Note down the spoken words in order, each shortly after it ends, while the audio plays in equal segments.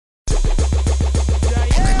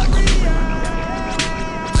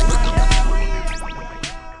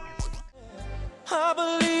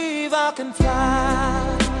I can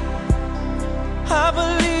fly. I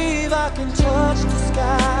believe I can touch the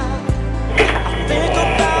sky. I think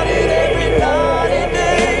about it every night and day.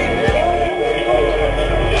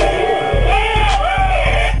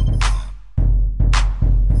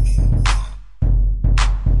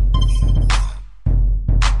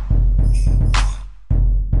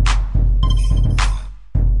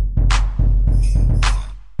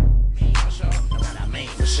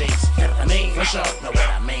 For sure, know what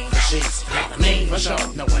I mean, the sheets. I mean, for sure,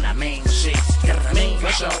 know what I mean, the sheets. I mean,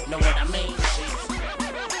 for sure, know what I mean, the sheets.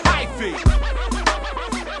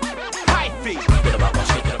 Hyphy.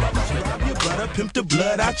 You better pimp the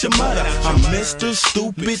blood out your mother. I'm Mr.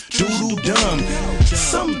 Stupid Doodle Dumb.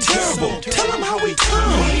 Something terrible. Tell him how we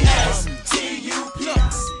come.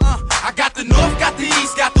 I got the north, got the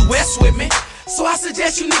east, got the west with me. So I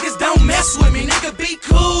suggest you niggas don't mess with me. Nigga, be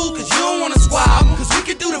cool, cause you don't wanna squabble. Cause we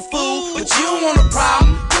can do the fool, but you don't want a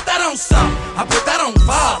problem. Put that on something. I put that on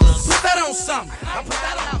fathers. Put that on something. I put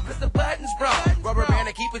that on cause the buttons broke. Rubber band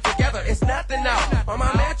to keep it together. It's nothing no. On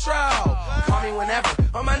my metro. Call me whenever.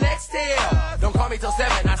 On my next tail. Don't call me till 7.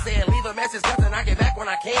 I said leave a message cause then I get back when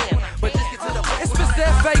I can. But just get to the point. It's Mr.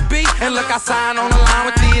 FAB. And look, I sign on the line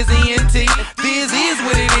with Thiz ENT. Thiz is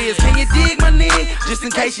what it is. Can you dig my nigga? Just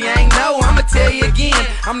in case you ain't know, I'ma tell you again.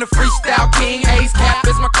 I'm the freestyle king. Ace cap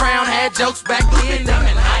is my crown. Had jokes back then. Dumb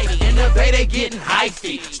and hyphy. In the bay they getting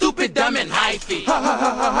hyphy. Stupid, dumb and hyphy. Ha ha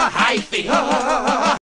ha ha ha hyphy. Ha ha ha ha.